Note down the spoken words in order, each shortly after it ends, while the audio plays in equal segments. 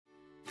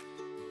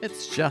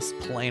It's just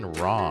plain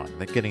wrong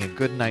that getting a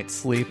good night's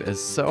sleep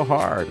is so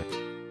hard.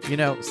 You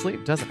know,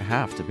 sleep doesn't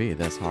have to be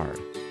this hard.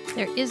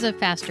 There is a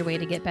faster way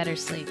to get better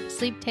sleep.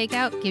 Sleep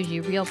Takeout gives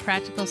you real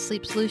practical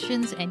sleep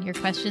solutions and your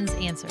questions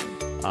answered.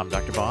 I'm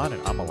Dr. Bond,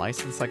 and I'm a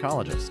licensed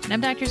psychologist. And I'm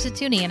Dr.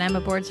 Satuni, and I'm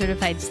a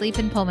board-certified sleep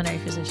and pulmonary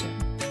physician.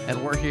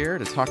 And we're here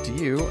to talk to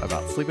you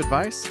about sleep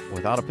advice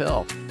without a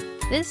pill.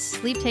 This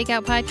Sleep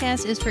Takeout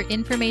podcast is for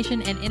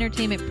information and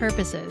entertainment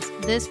purposes.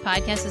 This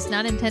podcast is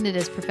not intended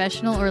as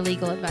professional or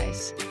legal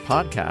advice.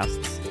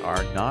 Podcasts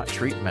are not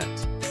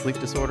treatment. Sleep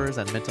disorders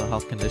and mental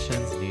health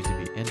conditions need to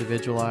be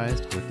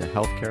individualized with the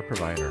healthcare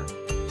provider.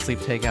 Sleep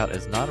Takeout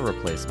is not a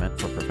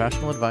replacement for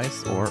professional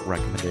advice or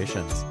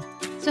recommendations.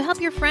 So help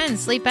your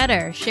friends sleep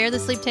better. Share the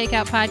Sleep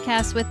Takeout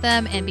podcast with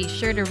them, and be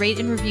sure to rate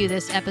and review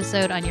this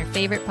episode on your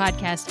favorite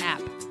podcast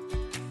app.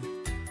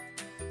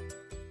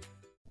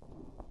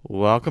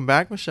 Welcome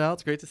back, Michelle.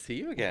 It's great to see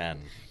you again.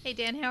 Hey,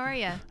 Dan, how are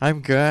you?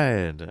 I'm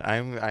good.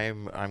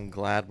 I'm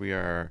glad we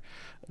are.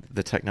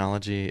 The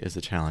technology is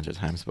a challenge at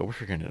times, but we're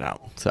figuring it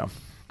out. So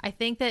I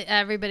think that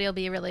everybody will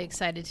be really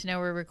excited to know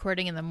we're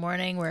recording in the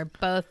morning. We're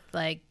both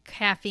like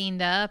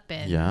caffeined up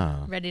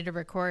and ready to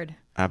record.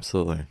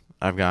 Absolutely.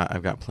 I've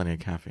got plenty of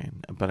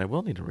caffeine, but I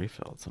will need a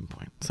refill at some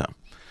point.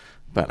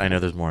 But I know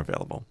there's more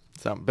available.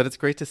 But it's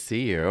great to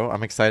see you.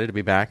 I'm excited to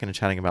be back and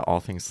chatting about all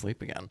things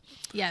sleep again.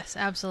 Yes,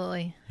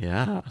 absolutely.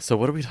 Yeah. So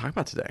what are we talking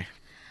about today?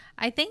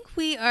 I think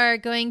we are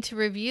going to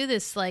review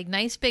this like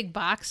nice big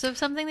box of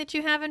something that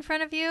you have in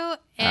front of you.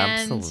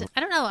 And Absolutely. I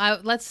don't know.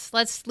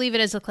 Let's leave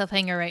it as a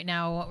cliffhanger right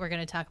now, what we're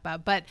going to talk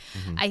about. But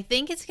I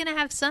think it's going to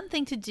have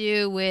something to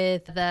do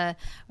with I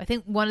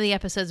think one of the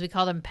episodes we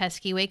called them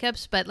pesky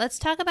wake-ups. But let's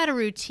talk about a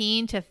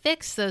routine to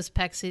fix those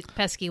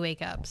pesky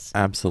wake-ups.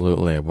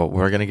 Absolutely. Well,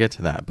 we're going to get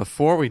to that.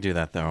 Before we do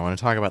that, though, I want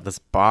to talk about this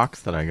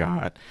box that I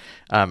got.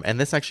 And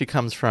this actually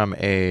comes from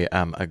a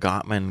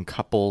Gottman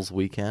couples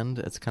weekend.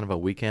 It's kind of a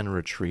weekend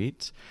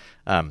retreat.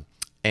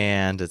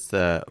 And it's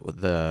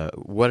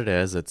what it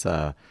is.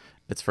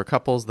 It's for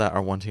couples that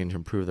are wanting to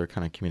improve their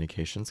kind of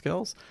communication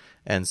skills.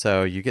 And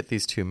so you get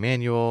these two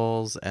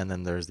manuals, and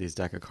then there's these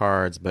deck of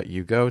cards, but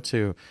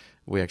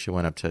we actually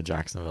went up to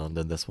Jacksonville and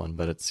did this one,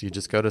 but you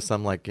just go to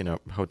some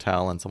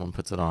hotel and someone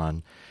puts it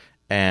on.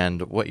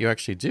 And what you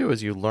actually do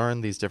is you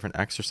learn these different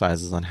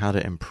exercises on how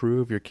to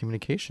improve your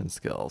communication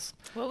skills.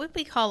 What would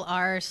we call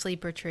our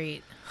sleep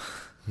retreat?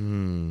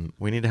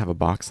 We need to have a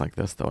box like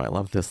this, though. I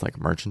love this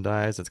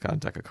merchandise. It's got a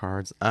deck of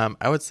cards.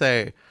 I would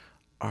say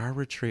our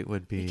retreat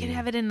would be... We could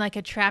have it in like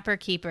a Trapper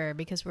Keeper,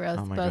 because we're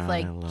both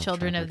like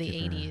children of the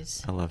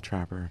 80s. I love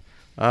Trapper.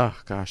 Oh,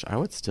 gosh. I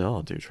would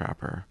still do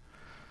Trapper.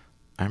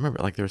 I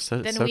remember they're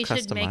so Then so we should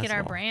customizable. make it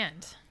our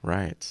brand.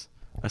 Right.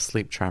 A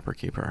sleep Trapper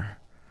Keeper.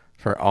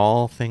 For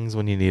all things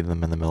when you need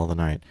them in the middle of the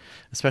night.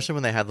 Especially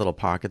when they had little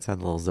pockets, had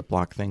little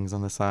Ziploc things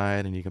on the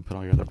side, and you can put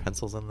all your other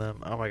pencils in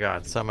them. Oh my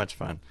God, so much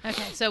fun.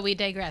 Okay, so we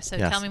digress. So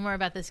Yes. Tell me more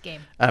about this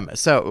game.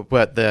 So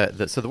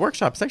the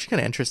workshop is actually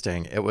kind of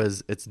interesting.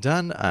 It's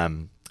done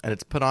and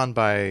it's put on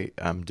by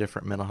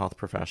different mental health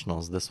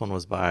professionals. This one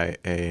was by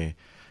a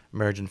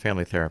marriage and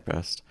family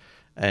therapist.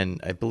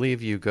 And I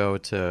believe you go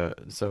to,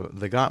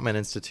 the Gottman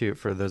Institute,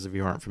 for those of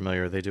you who aren't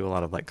familiar, they do a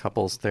lot of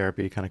couples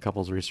therapy, kind of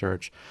couples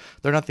research.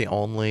 They're not the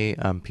only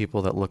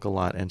people that look a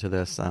lot into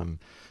this.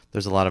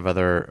 There's a lot of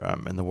other,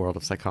 in the world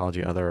of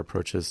psychology, other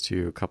approaches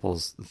to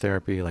couples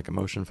therapy, like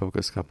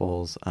emotion-focused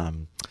couples.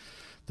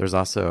 There's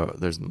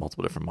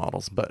multiple different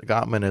models, but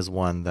Gottman is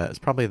one that is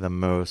probably the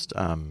most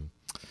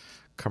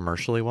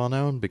commercially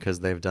well-known, because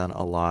they've done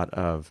a lot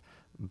of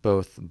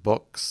both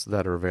books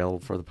that are available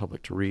for the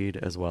public to read,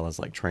 as well as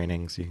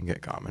training. So you can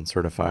get Gottman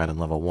certified in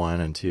level 1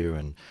 and 2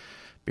 and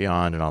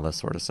beyond and all this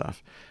sort of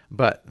stuff.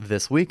 But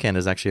this weekend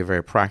is actually a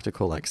very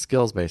practical,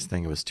 skills-based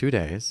thing. It was 2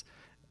 days.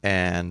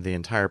 And the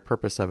entire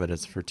purpose of it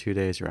is for 2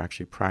 days, you're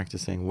actually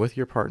practicing with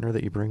your partner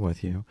that you bring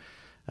with you.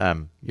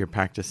 You're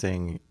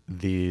practicing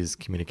these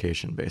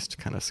communication-based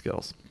kind of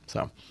skills.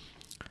 So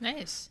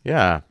Nice.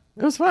 Yeah,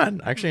 it was fun.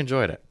 I actually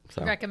enjoyed it.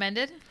 So.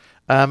 Recommended?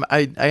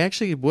 I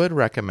actually would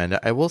recommend it.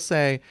 I will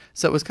say,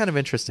 so it was kind of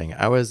interesting.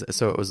 It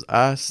was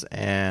us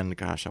and,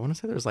 gosh, I want to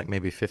say there's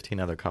maybe 15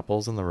 other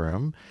couples in the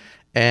room,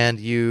 and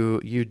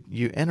you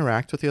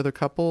interact with the other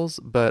couples,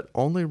 but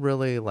only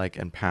really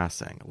in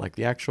passing.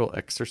 The actual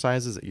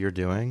exercises that you're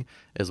doing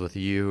is with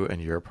you and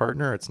your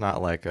partner. It's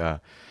not like a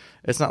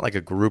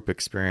group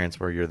experience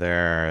where you're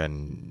there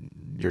and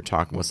you're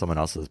talking with someone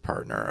else's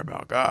partner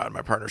about, God,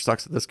 my partner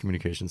sucks at this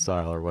communication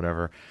style or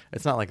whatever.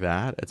 It's not like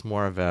that. It's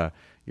more of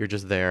you're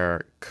just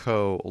there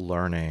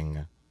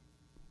co-learning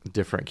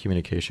different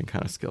communication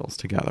kind of skills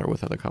together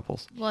with other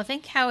couples. Well, I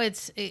think how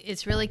it's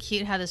really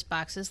cute how this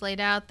box is laid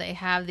out. They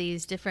have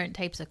these different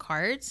types of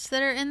cards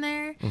that are in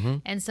there,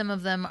 and some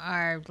of them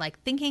are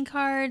thinking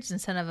cards,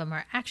 and some of them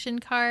are action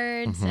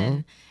cards,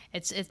 and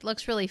it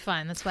looks really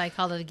fun. That's why I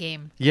called it a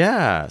game.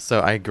 Yeah,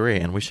 so I agree,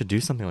 and we should do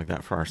something like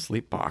that for our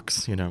sleep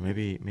box.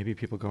 Maybe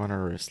people go on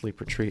a sleep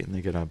retreat and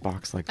they get a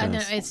box like this.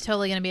 No, it's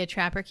totally going to be a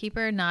Trapper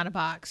Keeper, not a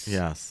box.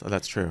 Yes,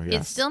 that's true.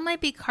 Yes. It still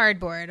might be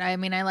cardboard. I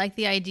mean, I like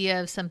the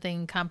idea of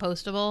something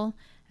compostable.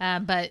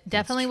 But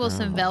definitely will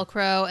some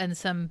Velcro and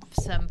some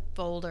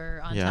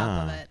folder on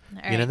top of it.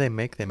 All right. They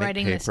make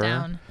Writing paper. This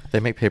down. They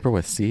make paper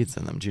with seeds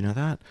in them. Do you know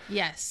that?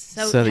 Yes.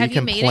 So have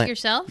you made it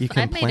yourself?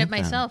 I've made it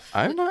myself.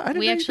 I didn't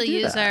we know actually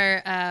you could do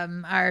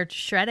use our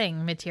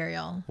shredding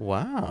material.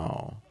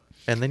 Wow.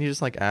 And then you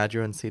just add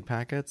your own seed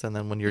packets, and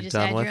then when you're just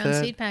done add with your own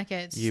it, seed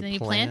packets, and then you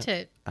plant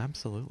it.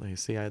 Absolutely.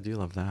 See, I do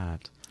love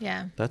that.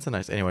 Yeah. That's a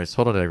nice. Anyways,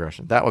 total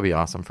digression. That would be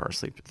awesome for our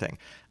sleep thing.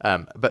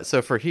 But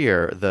so for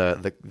here,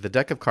 the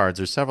deck of cards.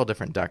 There's several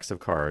different decks of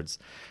cards.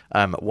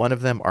 One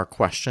of them are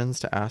questions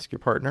to ask your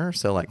partner.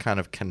 So kind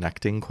of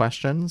connecting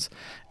questions.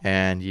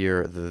 And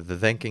the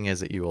thinking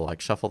is that you will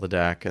shuffle the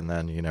deck, and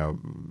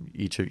then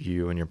each of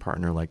you and your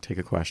partner take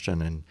a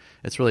question, and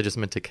it's really just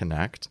meant to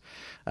connect.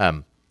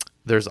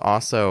 There's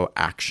also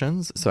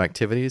actions, so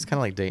activities, kind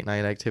of like date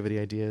night activity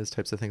ideas,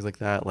 types of things like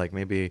that. Like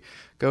maybe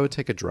go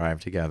take a drive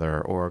together,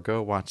 or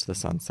go watch the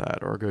sunset,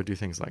 or go do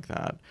things like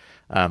that.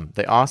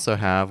 They also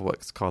have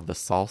what's called the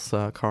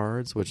salsa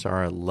cards, which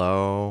are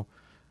low.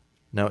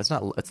 No, it's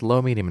not. It's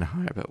low, medium, and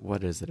high. But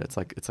what is it? It's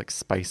like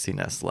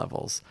spiciness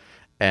levels,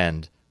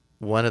 and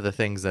one of the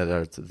things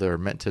that they're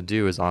meant to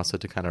do is also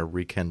to kind of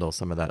rekindle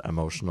some of that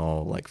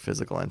emotional,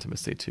 physical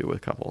intimacy too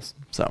with couples.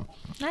 So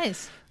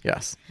nice.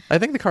 Yes, I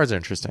think the cards are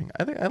interesting.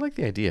 I like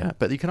the idea,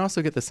 but you can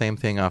also get the same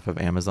thing off of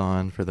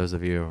Amazon. For those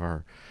of you who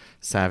are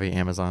savvy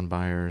Amazon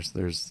buyers,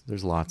 there's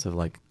lots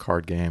of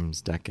card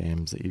games, deck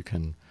games that you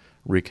can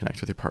reconnect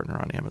with your partner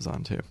on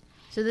Amazon too.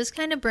 So this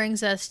kind of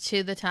brings us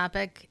to the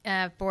topic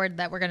board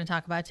that we're going to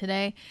talk about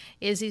today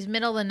is these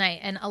middle of the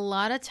night. And a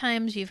lot of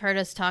times you've heard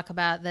us talk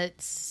about that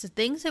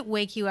things that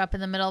wake you up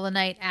in the middle of the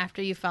night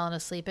after you've fallen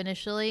asleep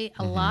initially,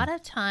 a lot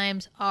of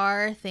times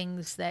are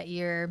things that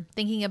you're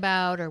thinking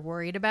about or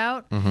worried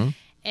about. Mm-hmm.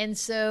 And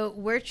so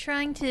we're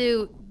trying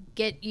to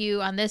get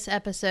you on this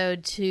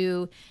episode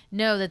to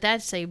know that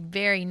that's a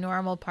very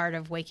normal part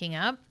of waking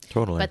up.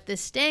 Totally. But the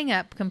staying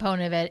up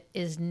component of it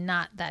is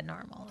not that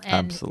normal.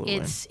 And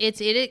absolutely.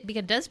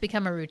 It does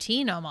become a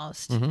routine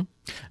almost. Mm-hmm.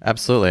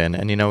 Absolutely.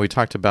 And we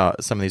talked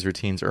about some of these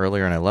routines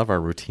earlier, and I love our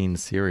routine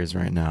series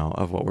right now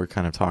of what we're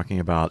kind of talking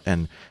about.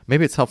 And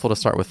maybe it's helpful to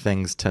start with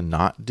things to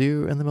not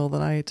do in the middle of the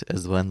night,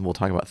 as when we'll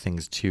talk about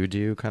things to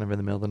do kind of in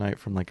the middle of the night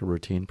from a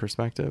routine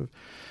perspective.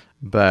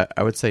 But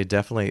I would say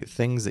definitely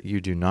things that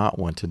you do not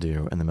want to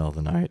do in the middle of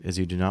the night is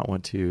you do not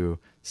want to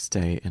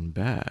stay in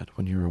bed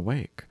when you're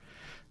awake.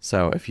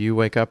 So if you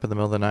wake up in the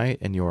middle of the night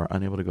and you are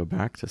unable to go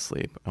back to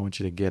sleep, I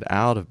want you to get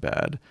out of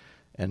bed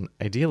and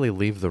ideally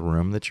leave the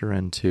room that you're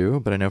in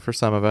too. But I know for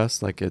some of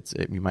us,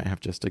 you might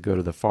have just to go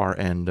to the far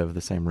end of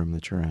the same room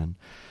that you're in.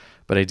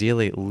 But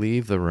ideally,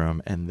 leave the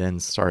room and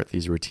then start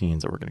these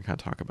routines that we're going to kind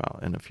of talk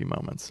about in a few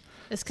moments.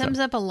 This comes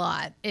up a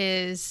lot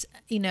is,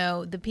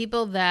 the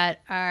people that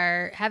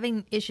are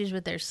having issues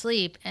with their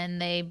sleep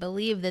and they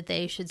believe that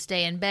they should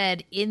stay in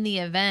bed in the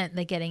event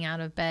that getting out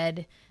of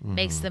bed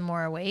makes them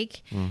more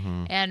awake.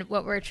 Mm-hmm. And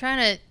what we're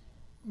trying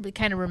to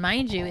kind of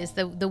remind you is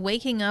the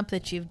waking up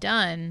that you've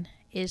done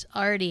is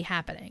already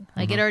happening.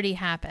 It already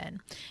happened.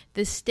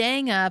 The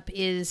staying up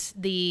is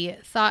the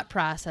thought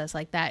process,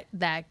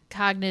 that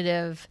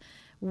cognitive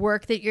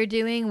work that you're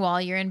doing while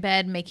you're in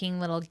bed,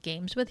 making little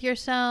games with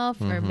yourself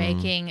or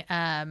making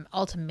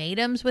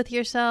ultimatums with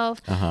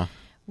yourself. Uh-huh.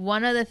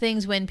 One of the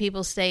things when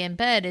people stay in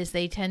bed is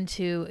they tend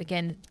to,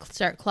 again,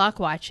 start clock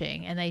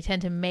watching, and they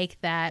tend to make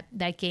that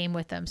game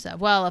with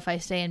themselves. Well, if I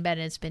stay in bed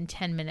and it's been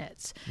 10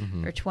 minutes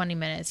or 20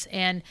 minutes.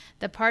 And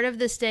the part of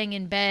the staying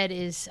in bed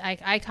is,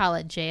 I call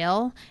it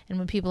jail. And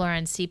when people are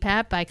on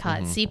CPAP, I call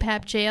it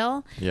CPAP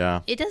jail.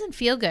 Yeah. It doesn't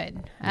feel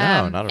good.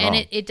 No, not at all.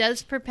 And it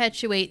does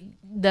perpetuate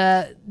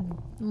the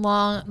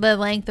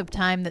length of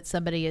time that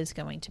somebody is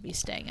going to be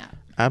staying up.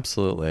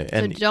 Absolutely.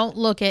 And so don't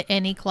look at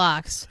any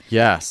clocks.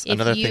 Yes.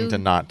 Another thing to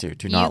not do.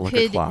 Do not look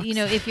at clocks.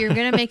 If you're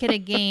going to make it a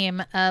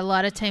game, a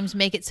lot of times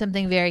make it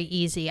something very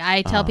easy.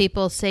 I tell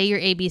people, say your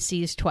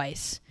ABCs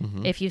twice.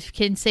 Mm-hmm. If you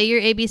can say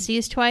your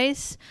ABCs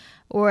twice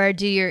or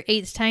do your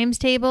 8 times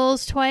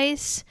tables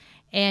twice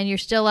and you're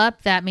still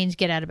up, that means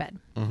get out of bed.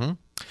 Mm-hmm.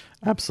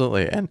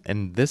 Absolutely.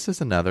 And this is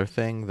another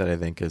thing that I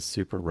think is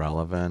super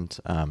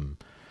relevant,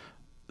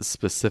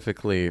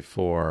 specifically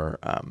for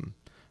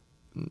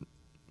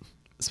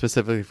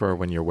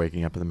when you're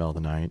waking up in the middle of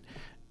the night,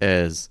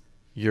 is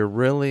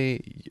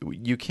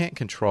you can't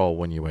control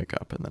when you wake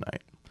up in the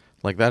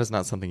night. That is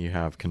not something you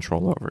have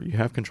control over. You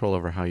have control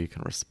over how you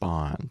can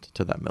respond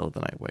to that middle of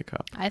the night wake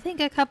up. I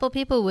think a couple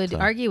people would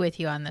argue with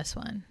you on this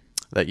one.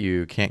 That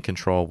you can't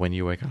control when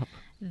you wake up?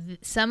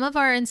 Some of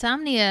our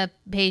insomnia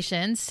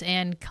patients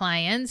and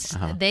clients,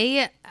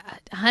 they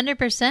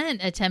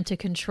 100% attempt to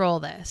control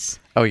this.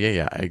 Oh,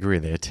 yeah, I agree.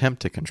 They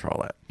attempt to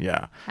control it,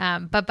 yeah.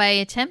 But by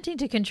attempting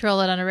to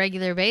control it on a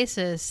regular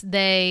basis,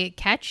 they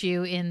catch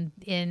you in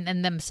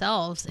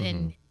themselves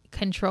in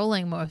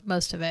controlling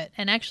most of it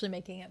and actually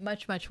making it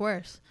much, much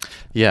worse.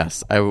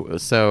 Yes.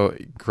 So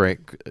great.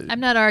 I'm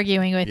not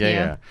arguing with you.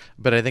 Yeah.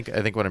 But I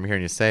think what I'm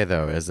hearing you say,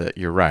 though, is that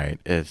you're right.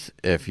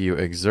 If you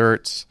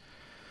exert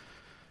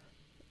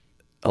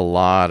a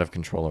lot of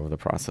control over the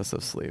process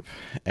of sleep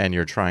and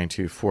you're trying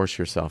to force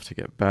yourself to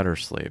get better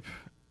sleep,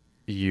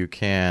 you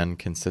can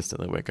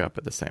consistently wake up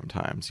at the same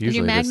times. Usually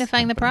you're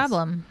magnifying the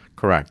problem.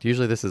 Correct.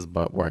 Usually this is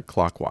but where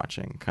clock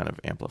watching kind of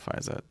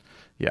amplifies it.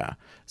 Yeah.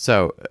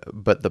 So,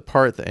 but the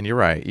part that, and you're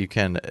right, you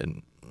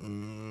can,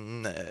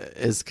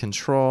 is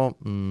control.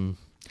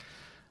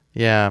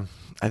 Yeah.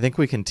 I think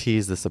we can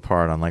tease this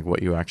apart on like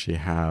what you actually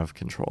have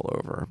control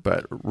over.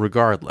 But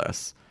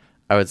regardless,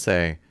 I would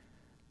say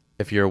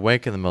if you're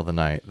awake in the middle of the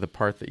night, the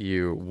part that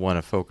you want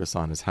to focus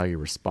on is how you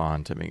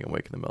respond to being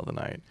awake in the middle of the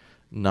night,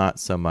 not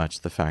so much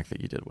the fact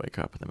that you did wake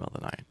up in the middle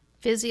of the night.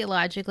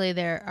 Physiologically,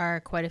 there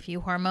are quite a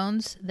few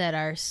hormones that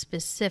are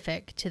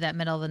specific to that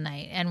middle of the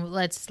night. And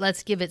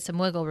let's give it some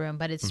wiggle room,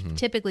 but it's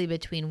typically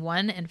between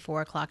 1 and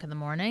 4 o'clock in the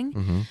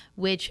morning,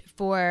 which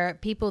for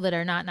people that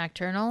are not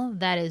nocturnal,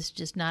 that is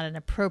just not an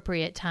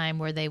appropriate time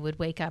where they would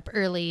wake up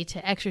early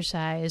to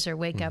exercise or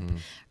wake up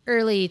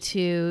early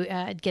to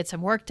get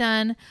some work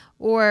done,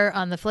 or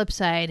on the flip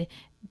side,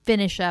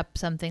 finish up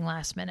something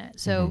last minute.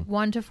 So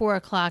 1 to 4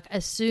 o'clock,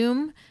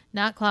 assume,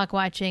 not clock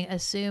watching,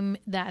 assume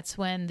that's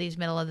when these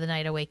middle of the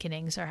night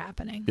awakenings are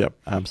happening. Yep,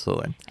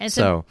 absolutely. And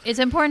so it's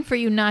important for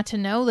you not to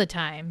know the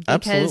time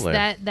because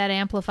that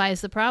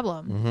amplifies the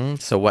problem.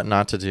 So what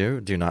not to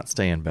do? Do not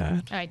stay in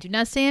bed. All right, do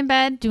not stay in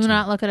bed. Do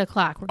not look at a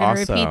clock. We're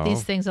going to repeat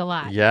these things a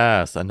lot.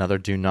 Yes, another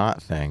do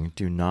not thing.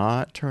 Do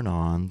not turn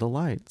on the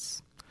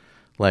lights.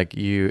 Like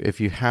if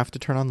you have to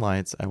turn on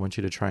lights, I want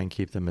you to try and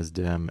keep them as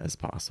dim as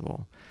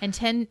possible. And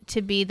tend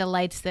to be the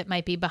lights that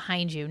might be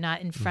behind you, not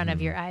in front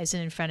of your eyes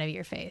and in front of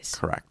your face.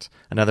 Correct.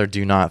 Another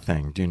do not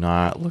thing. Do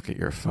not look at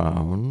your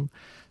phone.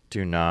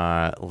 Do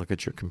not look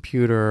at your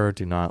computer.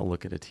 Do not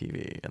look at a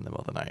TV in the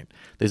middle of the night.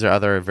 These are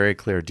other very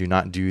clear, do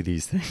not do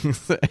these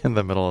things in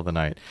the middle of the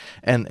night.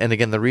 And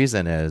again, the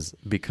reason is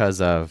because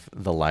of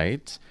the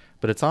light,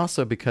 but it's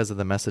also because of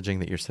the messaging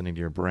that you're sending to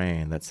your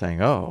brain that's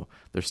saying, oh,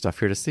 there's stuff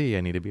here to see. I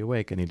need to be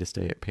awake. I need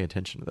to pay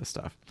attention to this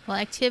stuff. Well,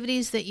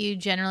 activities that you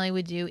generally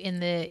would do in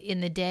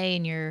the day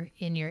in your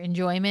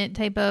enjoyment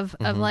type of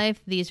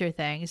life, these are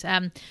things.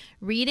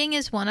 Reading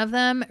is one of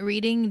them.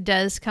 Reading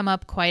does come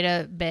up quite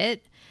a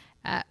bit.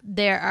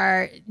 There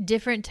are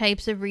different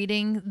types of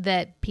reading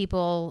that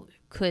people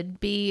could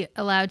be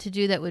allowed to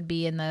do that would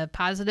be in the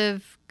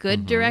positive,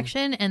 good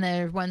direction, and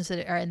there are ones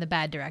that are in the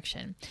bad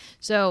direction.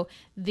 So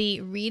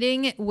the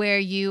reading where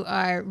you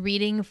are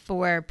reading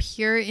for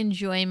pure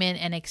enjoyment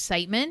and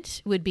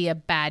excitement would be a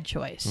bad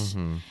choice.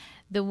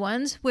 The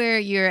ones where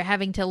you're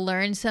having to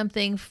learn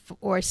something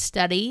or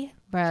study,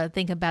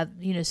 think about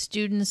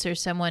students or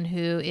someone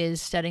who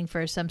is studying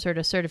for some sort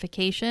of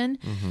certification,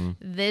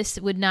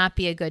 this would not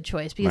be a good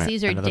choice because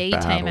these are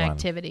daytime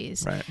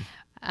activities. Right.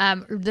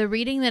 The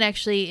reading that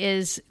actually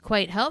is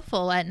quite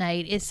helpful at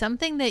night is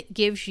something that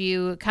gives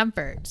you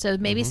comfort. So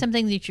maybe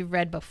something that you've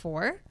read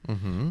before,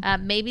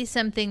 maybe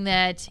something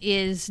that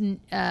is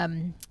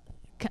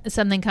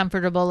something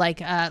comfortable,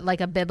 like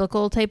a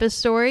biblical type of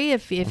story,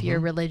 if you're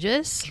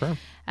religious. Sure.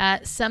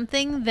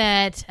 Something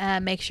that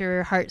makes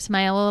your heart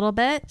smile a little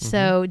bit.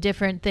 So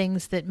different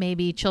things that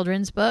maybe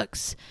children's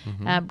books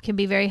can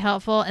be very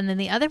helpful. And then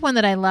the other one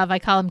that I love, I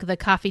call them the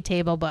coffee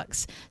table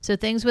books. So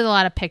things with a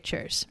lot of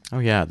pictures. Oh,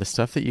 yeah. The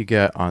stuff that you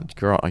get on,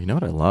 girl, you know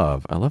what I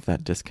love? I love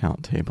that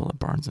discount table at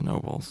Barnes &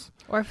 Noble's.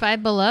 Or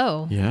Five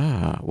Below.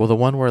 Yeah. Well, the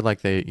one where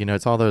like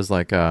it's all those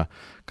like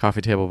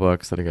coffee table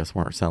books that I guess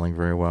weren't selling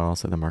very well.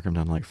 So they mark them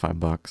down to like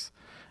 $5.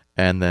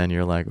 And then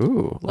you're like,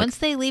 ooh. Once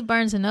they leave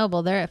Barnes &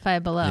 Noble, they're at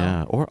Five Below.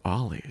 Yeah, or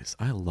Ollie's.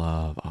 I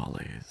love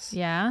Ollie's.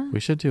 Yeah? We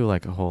should do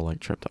like a whole like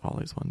trip to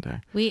Ollie's one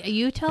day.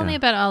 You told me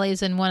about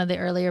Ollie's in one of the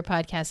earlier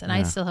podcasts, and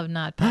I still have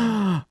not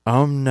been.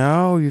 Oh,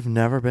 no? You've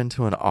never been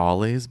to an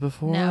Ollie's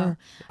before? No.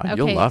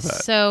 You'll love it.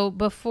 So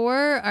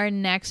before our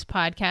next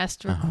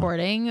podcast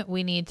recording,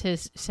 we need to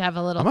have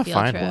a little field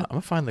trip. I'm going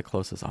to find the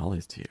closest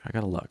Ollie's to you. I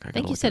got to look. I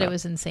think you said it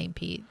was in St.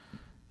 Pete.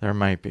 There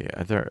might be.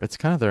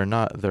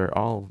 They're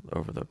all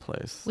over the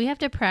place. We have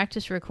to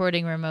practice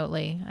recording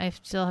remotely. I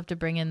still have to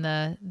bring in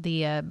the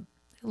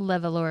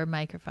lavalier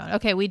microphone.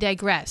 Okay, we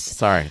digress.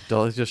 Sorry,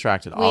 don't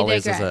distracted.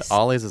 Ollie's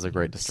is a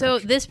great distraction.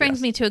 So this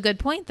brings me to a good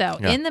point, though.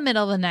 Yeah. In the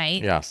middle of the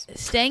night,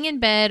 staying in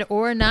bed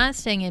or not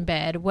staying in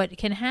bed, what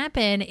can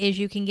happen is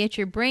you can get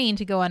your brain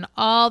to go on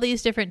all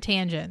these different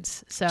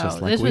tangents. So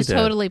this was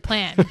totally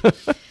planned.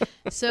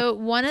 So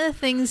one of the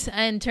things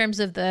in terms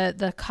of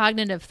the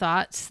cognitive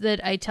thoughts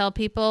that I tell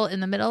people in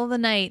the middle of the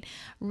night,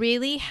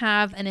 really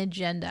have an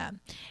agenda.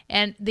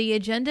 And the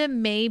agenda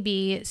may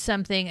be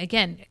something,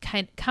 again,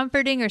 kind of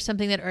comforting or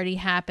something that already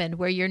happened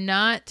where you're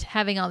not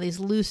having all these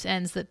loose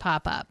ends that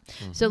pop up.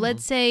 So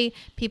let's say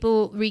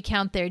people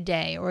recount their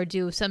day or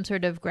do some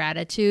sort of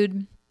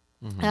gratitude.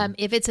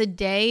 If it's a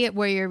day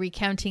where you're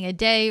recounting a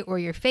day or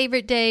your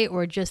favorite day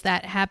or just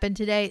that happened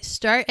today,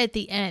 start at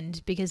the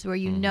end because where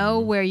you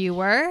know where you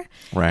were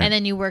and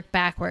then you work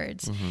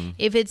backwards.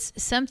 If it's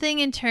something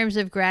in terms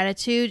of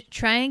gratitude,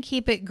 try and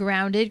keep it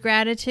grounded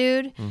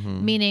gratitude,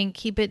 meaning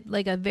keep it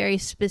like a very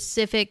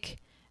specific,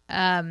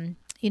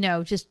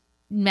 just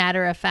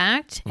matter of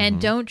fact, and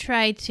don't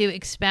try to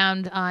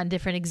expound on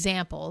different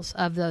examples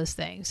of those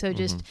things. So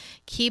just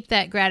keep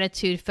that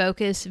gratitude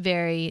focus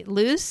very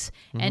loose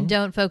and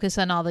don't focus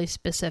on all these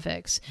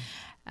specifics.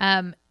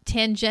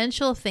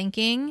 Tangential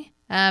thinking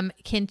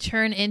can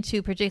turn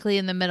into, particularly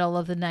in the middle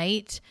of the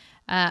night,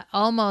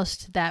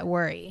 almost that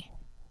worry.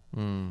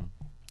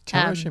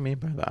 Tell me what you mean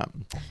by that.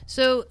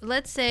 So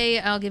let's say,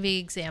 I'll give you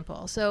an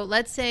example. So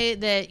let's say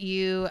that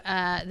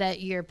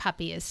that your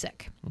puppy is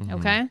sick,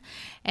 okay?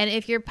 And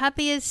if your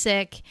puppy is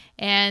sick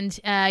and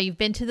you've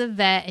been to the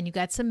vet and you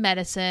got some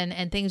medicine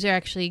and things are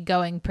actually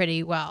going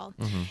pretty well,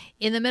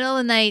 in the middle of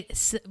the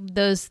night,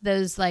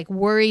 those like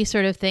worry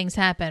sort of things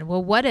happen.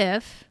 Well, what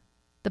if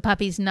the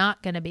puppy's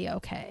not going to be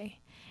okay?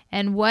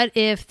 And what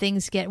if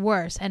things get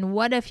worse? And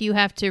what if you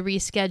have to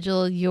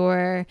reschedule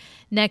your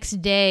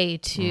next day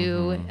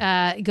to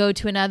go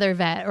to another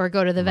vet or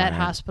go to the vet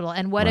hospital?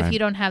 And what if you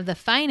don't have the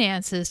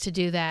finances to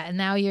do that? And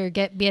now you're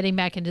getting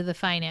back into the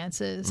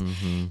finances.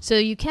 So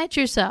you catch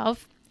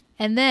yourself.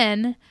 And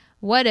then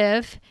what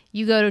if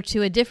you go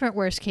to a different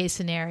worst case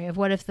scenario of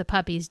what if the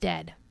puppy's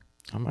dead?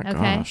 Oh my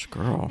gosh,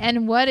 girl.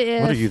 And what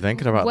if... What are you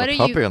thinking about the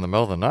puppy in the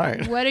middle of the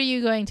night? What are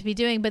you going to be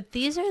doing? But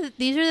these are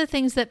the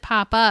things that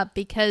pop up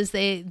because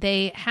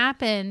they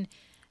happen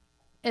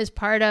as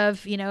part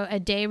of, a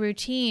day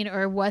routine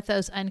or what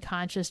those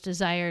unconscious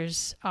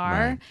desires are.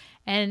 Right.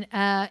 And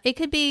it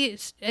could be,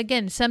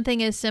 again,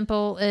 something as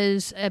simple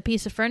as a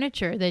piece of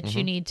furniture that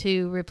you need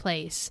to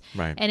replace.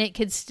 Right. And it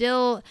could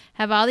still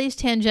have all these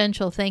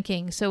tangential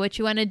thinking. So what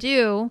you want to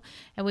do,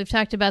 and we've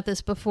talked about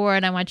this before,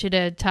 and I want you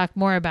to talk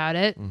more about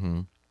it,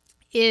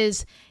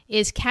 is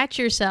catch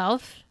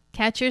yourself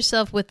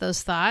with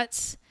those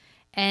thoughts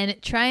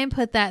and try and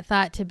put that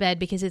thought to bed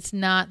because it's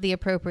not the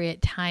appropriate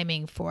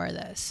timing for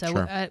this.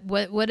 So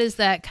what is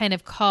that kind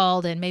of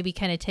called, and maybe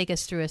kind of take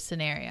us through a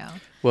scenario?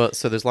 Well,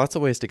 so there's lots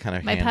of ways to kind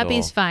of handle... My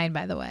puppy's fine,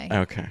 by the way.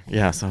 Okay.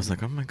 Yeah. So I was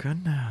like, oh my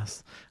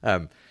goodness.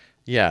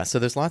 Yeah. So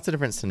there's lots of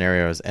different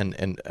scenarios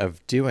and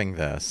of doing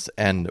this.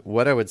 And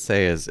what I would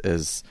say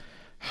is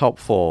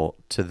helpful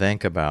to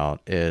think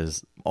about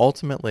is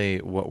ultimately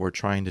what we're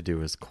trying to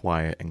do is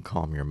quiet and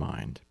calm your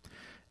mind.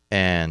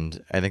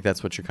 And I think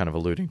that's what you're kind of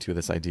alluding to,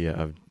 this idea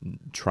of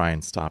try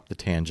and stop the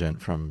tangent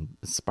from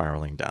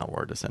spiraling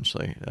downward,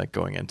 essentially, like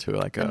going into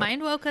like the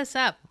mind woke us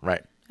up.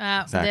 Right.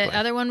 Exactly. The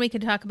other one, we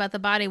could talk about the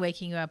body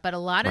waking you up, but a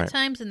lot of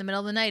times in the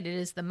middle of the night, it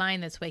is the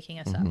mind that's waking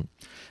us up.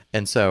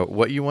 And so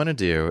what you want to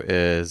do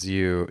is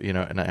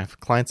and I have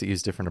clients that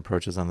use different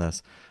approaches on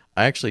this.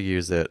 I actually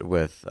use it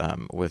with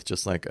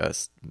just like a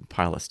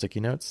pile of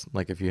sticky notes.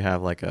 Like if you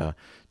have like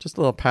just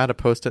a little pad of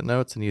Post-it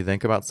notes and you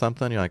think about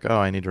something, you're like, oh,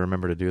 I need to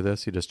remember to do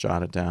this. You just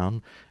jot it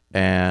down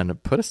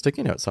and put a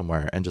sticky note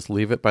somewhere and just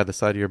leave it by the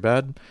side of your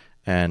bed.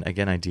 And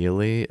again,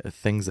 ideally,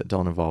 things that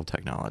don't involve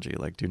technology,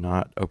 like do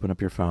not open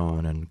up your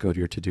phone and go to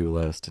your to-do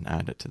list and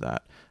add it to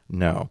that.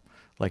 No,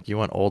 like you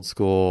want old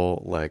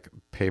school, like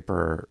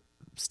paper,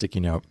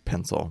 sticky note,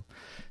 pencil.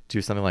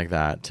 Do something like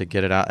that to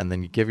get it out, and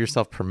then you give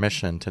yourself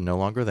permission to no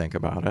longer think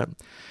about it.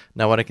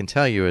 Now, what I can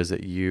tell you is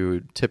that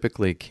you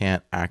typically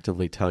can't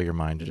actively tell your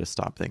mind to just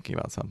stop thinking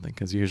about something,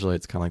 because usually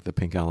it's kind of like the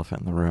pink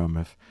elephant in the room.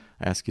 If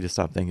I ask you to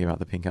stop thinking about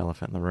the pink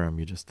elephant in the room,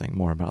 you just think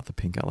more about the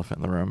pink elephant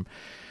in the room,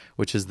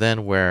 which is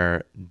then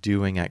where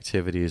doing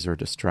activities or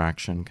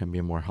distraction can be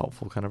a more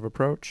helpful kind of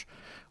approach,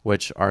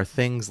 which are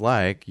things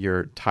like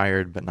your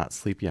tired but not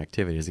sleepy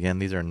activities. Again,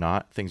 these are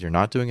not things you're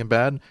not doing in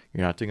bed,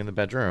 you're not doing in the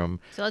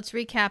bedroom. So let's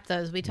recap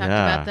those. We talked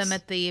about them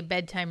at the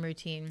bedtime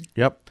routine.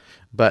 Yep.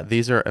 But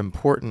these are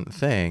important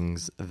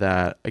things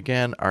that,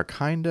 again, are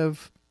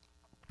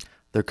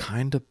they're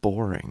kind of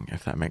boring,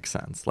 if that makes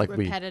sense. Like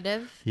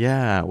repetitive?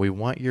 We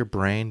want your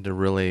brain to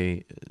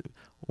really...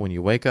 When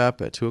you wake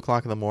up at 2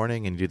 o'clock in the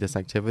morning and you do this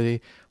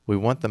activity, we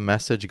want the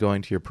message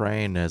going to your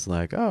brain as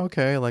like, oh,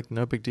 okay, like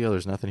no big deal.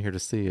 There's nothing here to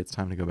see. It's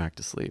time to go back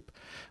to sleep.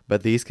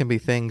 But these can be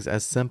things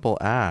as simple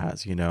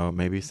as,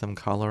 maybe some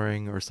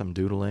coloring or some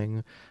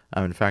doodling.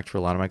 In fact, for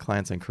a lot of my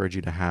clients, I encourage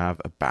you to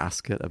have a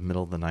basket of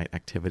middle of the night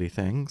activity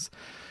things.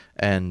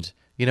 And,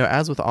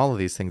 as with all of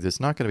these things, it's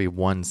not going to be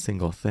one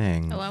single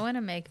thing. Oh, I want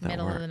to make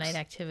middle of the night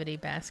activity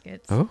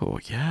baskets. Oh,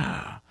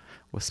 yeah.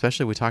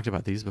 Especially, we talked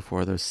about these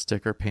before, those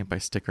paint by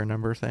sticker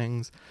number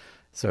things.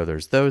 So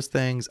there's those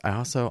things. I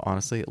also,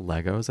 honestly,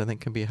 Legos I think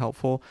can be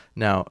helpful.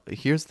 Now,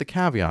 here's the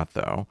caveat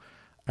though.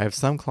 I have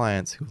some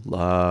clients who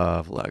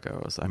love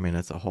Legos. I mean,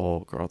 it's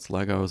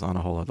Legos on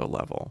a whole other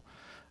level.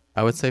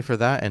 I would say for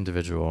that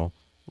individual,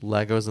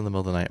 Legos in the middle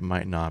of the night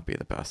might not be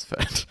the best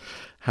fit.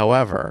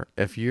 However,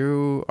 if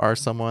you are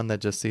someone that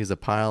just sees a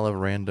pile of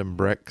random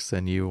bricks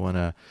and you want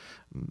to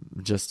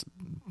just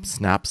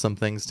snap some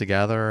things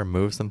together,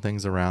 move some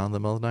things around in the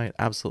middle of the night,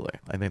 absolutely.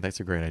 I think that's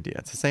a great idea.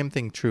 It's the same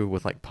thing true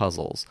with like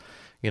puzzles.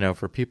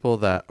 For people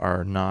that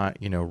are not,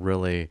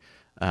 really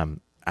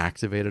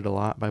activated a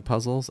lot by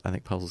puzzles, I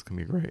think puzzles can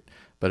be great.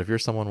 But if you're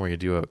someone where you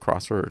do not a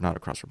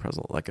crossword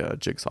puzzle, like a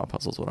jigsaw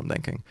puzzle is what I'm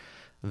thinking,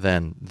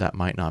 then that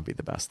might not be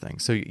the best thing.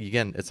 So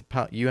again,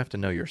 you have to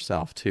know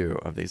yourself too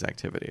of these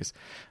activities.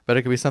 But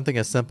it could be something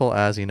as simple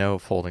as,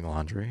 folding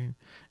laundry.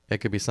 It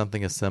could be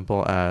something as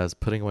simple as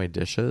putting away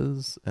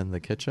dishes in the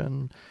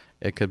kitchen.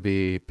 It could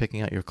be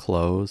picking out your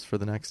clothes for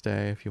the next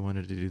day if you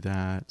wanted to do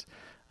that.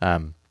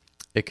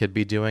 It could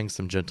be doing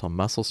some gentle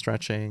muscle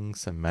stretching,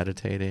 some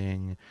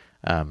meditating.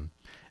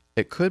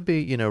 It could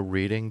be,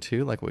 reading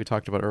too, like what we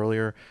talked about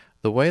earlier.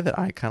 The way that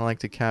I kind of like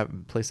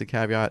to place a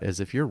caveat is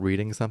if you're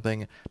reading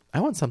something,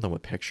 I want something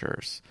with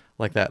pictures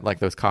like that, like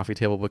those coffee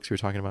table books you were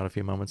talking about a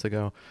few moments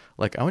ago.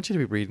 Like I want you to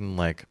be reading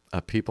like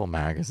a People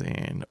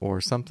magazine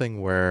or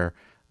something where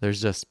there's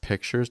just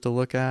pictures to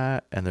look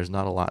at and there's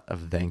not a lot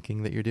of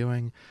thinking that you're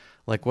doing.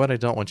 Like what I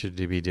don't want you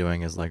to be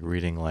doing is like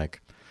reading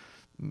like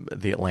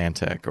The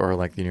Atlantic or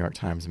like the New York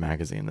Times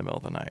magazine in the middle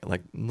of the night.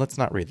 Like let's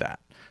not read that.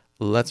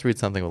 Let's read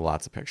something with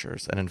lots of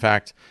pictures. And in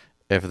fact,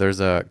 if there's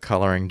a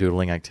coloring,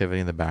 doodling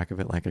activity in the back of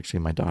it, like actually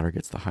my daughter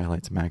gets the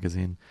Highlights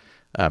magazine,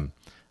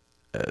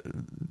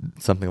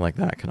 something like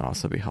that can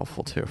also be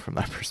helpful too from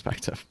that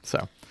perspective.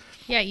 So,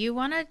 yeah, you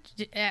want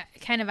to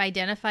kind of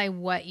identify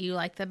what you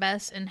like the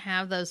best and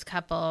have those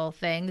couple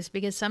things,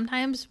 because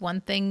sometimes one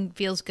thing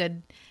feels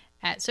good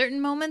at certain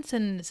moments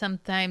and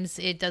sometimes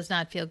it does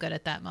not feel good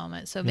at that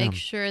moment. So make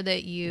sure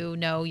that you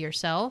know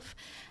yourself.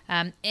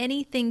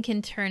 Anything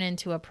can turn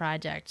into a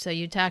project. So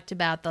you talked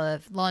about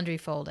the laundry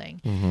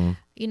folding. Mm-hmm.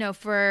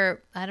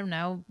 For, I don't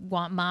know,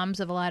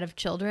 moms of a lot of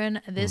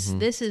children,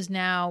 this is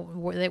now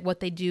what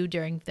they do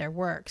during their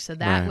work. So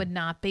that would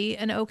not be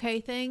an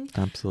okay thing.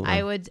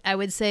 Absolutely. I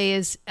would say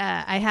is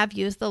I have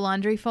used the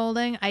laundry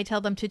folding. I tell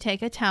them to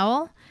take a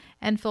towel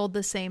and fold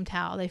the same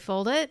towel. They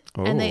fold it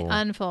and they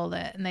unfold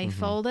it, and they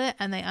fold it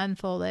and they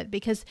unfold it,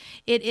 because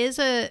it is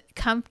a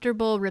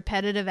comfortable,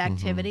 repetitive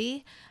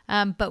activity.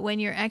 But when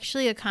you're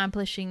actually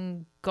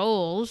accomplishing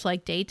goals,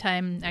 like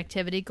daytime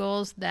activity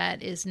goals,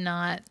 it's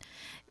not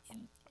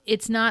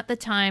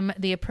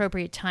the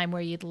appropriate time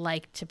where you'd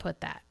like to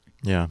put that.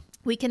 Yeah.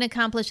 We can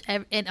accomplish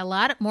a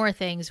lot more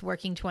things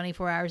working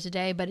 24 hours a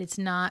day, but it's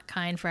not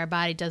kind for our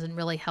body. It doesn't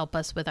really help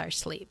us with our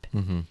sleep.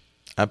 Mm-hmm.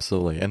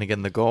 Absolutely. And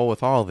again, the goal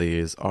with all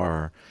these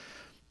are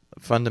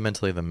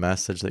fundamentally the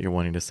message that you're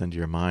wanting to send to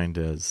your mind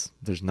is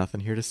there's nothing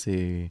here to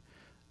see.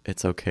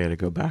 It's okay to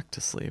go back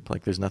to sleep.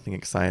 Like there's nothing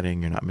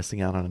exciting. You're not missing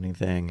out on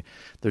anything.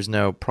 There's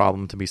no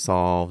problem to be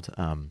solved.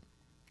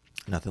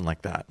 Nothing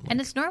like that. And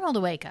it's normal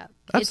to wake up.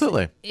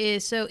 Absolutely.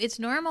 So it's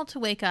normal to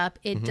wake up.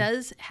 It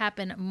does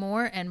happen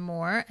more and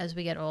more as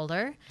we get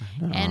older.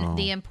 And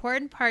the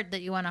important part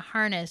that you want to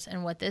harness,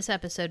 and what this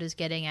episode is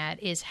getting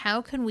at, is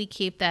how can we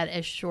keep that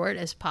as short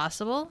as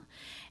possible?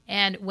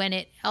 And when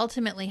it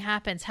ultimately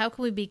happens, how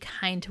can we be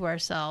kind to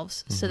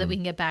ourselves so that we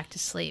can get back to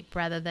sleep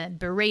rather than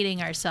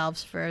berating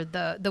ourselves for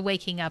the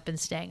waking up and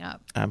staying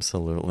up?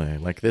 Absolutely.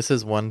 Like this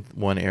is one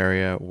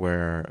area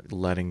where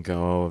letting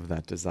go of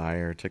that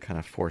desire to kind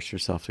of force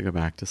yourself to go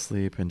back to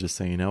sleep and just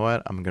say, you know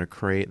what, I'm going to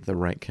create the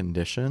right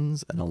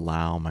conditions and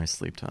allow my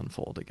sleep to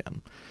unfold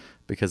again.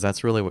 Because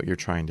that's really what you're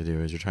trying to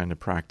do, is you're trying to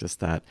practice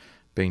that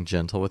being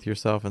gentle with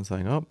yourself and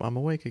saying, oh, I'm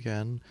awake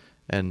again.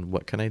 And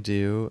what can I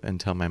do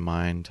until my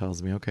mind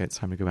tells me, okay, it's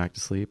time to go back to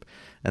sleep?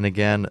 And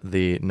again,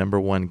 the number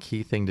one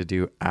key thing to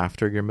do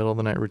after your middle of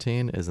the night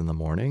routine is in the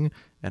morning.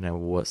 And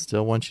I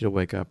still want you to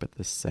wake up at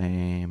the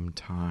same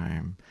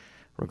time,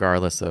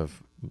 regardless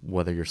of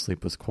whether your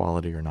sleep was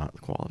quality or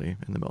not quality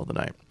in the middle of the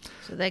night.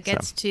 So that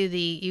gets to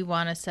you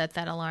want to set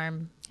that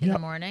alarm in the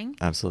morning.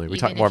 Absolutely. We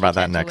talk more about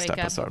that next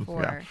episode.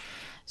 Yeah.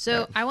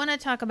 So I want to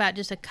talk about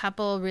just a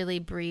couple really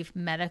brief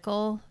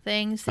medical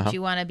things that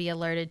you want to be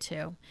alerted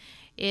to.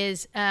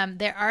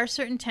 There are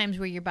certain times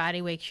where your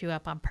body wakes you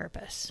up on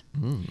purpose.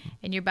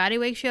 And your body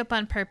wakes you up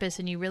on purpose,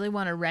 and you really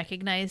want to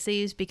recognize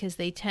these because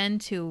they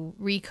tend to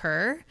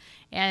recur.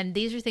 And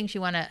these are things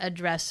you want to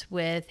address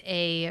with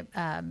a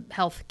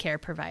health care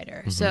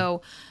provider.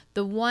 So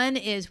the one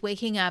is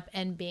waking up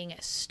and being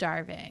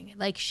starving,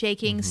 like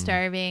shaking,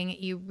 starving.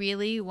 You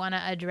really want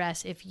to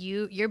address if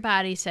your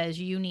body says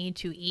you need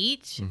to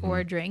eat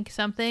or drink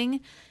something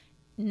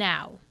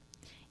now.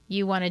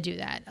 You want to do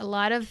that. A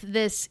lot of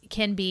this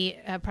can be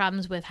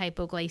problems with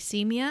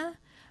hypoglycemia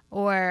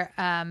or,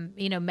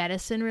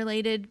 medicine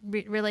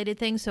related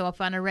things. So if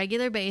on a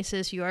regular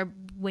basis,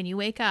 when you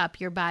wake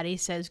up, your body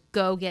says,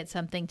 go get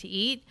something to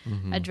eat,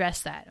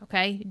 address that.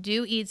 Okay.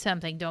 Do eat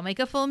something. Don't make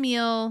a full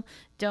meal.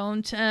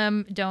 Don't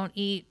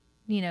eat,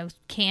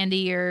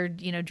 candy or,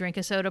 drink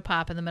a soda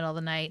pop in the middle of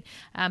the night.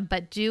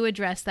 But do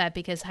address that,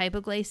 because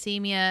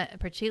hypoglycemia,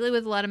 particularly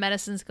with a lot of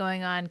medicines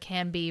going on,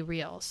 can be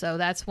real. So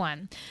that's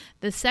one.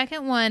 The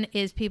second one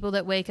is people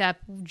that wake up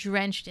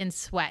drenched in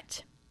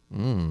sweat.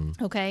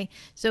 Okay.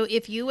 So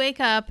if you wake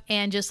up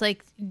and just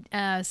like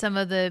some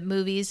of the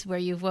movies where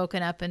you've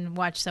woken up and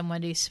watched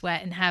someone do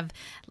sweat and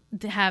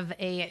have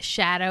a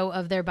shadow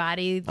of their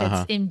body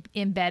that's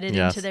embedded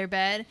into their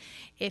bed.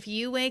 If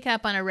you wake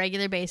up on a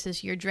regular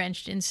basis, you're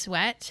drenched in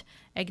sweat,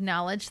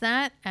 acknowledge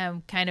that,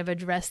 kind of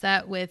address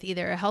that with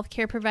either a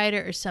healthcare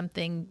provider or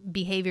something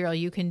behavioral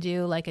you can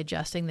do, like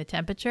adjusting the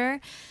temperature.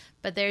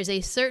 But there's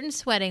a certain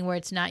sweating where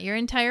it's not your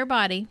entire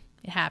body.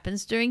 It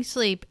happens during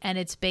sleep, and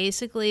it's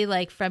basically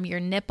like from your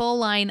nipple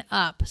line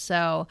up.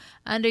 So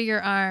under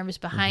your arms,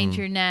 behind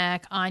your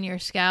neck, on your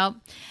scalp.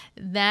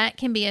 That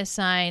can be a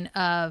sign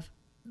of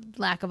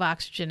lack of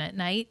oxygen at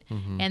night,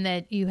 and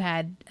that you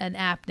had an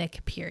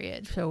apneic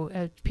period. So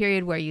a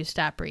period where you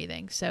stop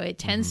breathing. So it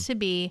tends to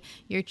be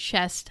your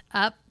chest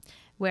up,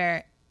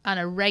 where on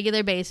a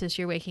regular basis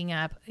you're waking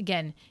up.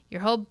 Again,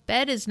 your whole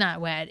bed is not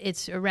wet.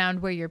 It's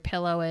around where your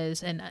pillow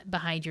is and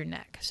behind your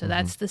neck. So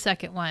that's the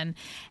second one.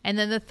 And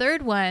then the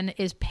third one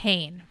is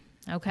pain.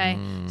 Okay.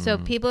 So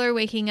people are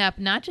waking up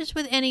not just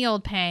with any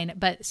old pain,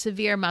 but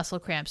severe muscle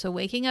cramps. So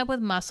waking up with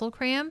muscle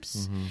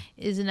cramps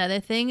is another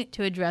thing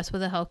to address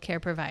with a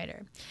healthcare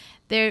provider.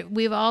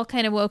 We've all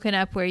kind of woken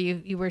up where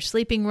you were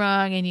sleeping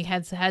wrong and you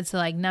had some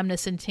like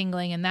numbness and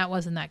tingling, and that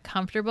wasn't that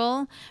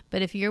comfortable.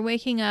 But if you're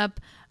waking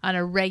up on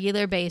a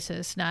regular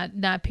basis,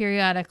 not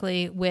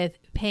periodically, with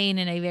pain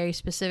in a very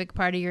specific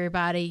part of your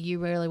body, you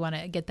really want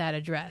to get that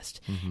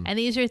addressed. And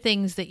these are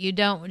things that you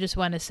don't just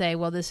want to say,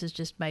 well, this is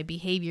just my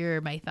behavior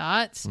or my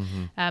thoughts,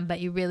 but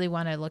you really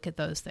want to look at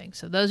those things.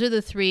 So those are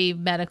the 3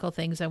 medical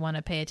things I want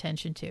to pay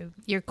attention to.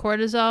 Your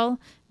cortisol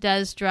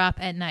does drop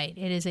at night.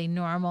 It is a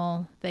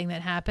normal thing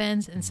that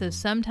happens. And so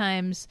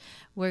sometimes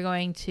we're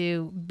going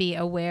to be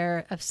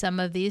aware of some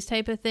of these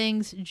type of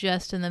things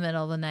just in the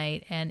middle of the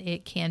night, and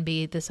it can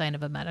be the sign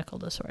of a medical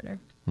disorder.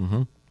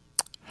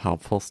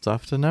 Helpful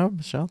stuff to know,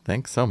 Michelle.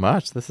 Thanks so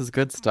much. This is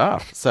good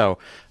stuff. So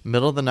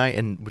middle of the night,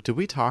 and do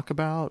we talk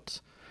about,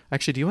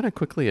 actually, do you want to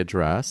quickly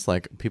address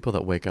like people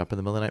that wake up in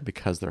the middle of the night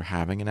because they're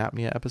having an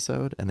apnea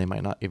episode and they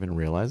might not even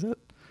realize it?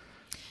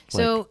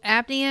 So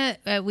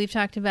apnea, we've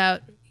talked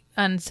about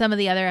on some of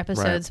the other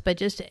episodes, but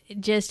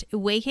just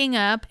waking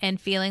up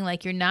and feeling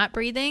like you're not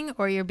breathing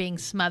or you're being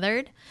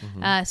smothered.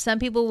 Some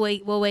people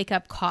will wake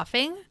up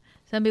coughing.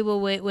 Some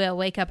people will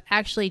wake up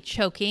actually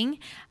choking.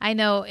 I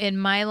know in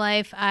my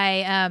life,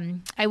 I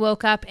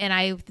woke up and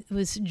I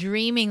was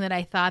dreaming that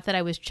I thought that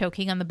I was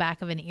choking on the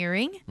back of an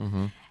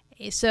earring.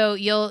 So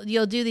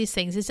you'll do these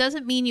things. This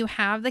doesn't mean you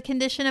have the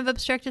condition of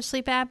obstructive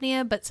sleep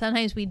apnea, but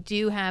sometimes we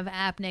do have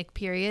apneic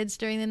periods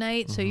during the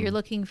night. So you're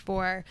looking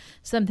for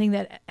something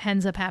that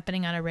ends up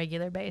happening on a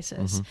regular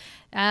basis.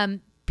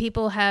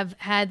 People have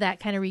had that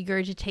kind of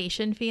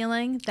regurgitation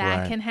feeling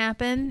that can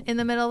happen in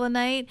the middle of the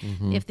night.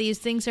 If these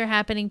things are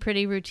happening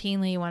pretty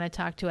routinely, you want to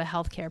talk to a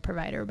healthcare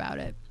provider about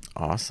it.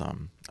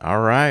 Awesome.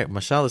 All right,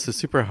 Michelle, this is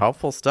super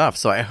helpful stuff.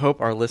 So I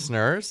hope our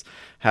listeners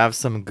have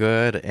some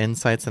good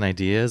insights and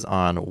ideas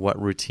on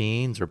what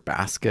routines or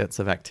baskets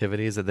of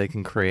activities that they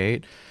can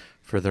create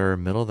for their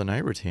middle of the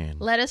night routine.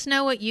 Let us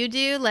know what you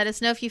do. Let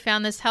us know if you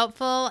found this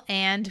helpful,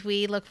 and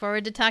we look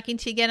forward to talking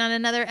to you again on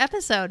another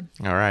episode.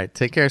 All right.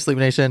 Take care, Sleep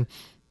Nation.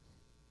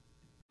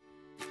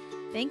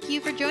 Thank you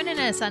for joining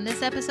us on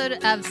this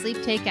episode of Sleep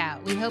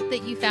Takeout. We hope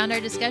that you found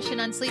our discussion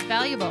on sleep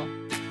valuable.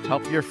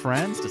 Help your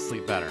friends to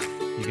sleep better.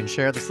 You can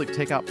share the Sleep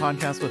Takeout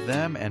podcast with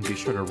them, and be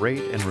sure to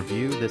rate and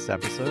review this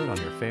episode on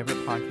your favorite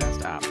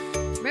podcast app.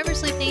 Remember,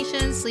 Sleep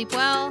Nation, sleep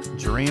well,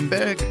 Dream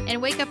big,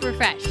 and wake up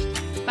refreshed.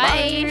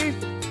 Bye.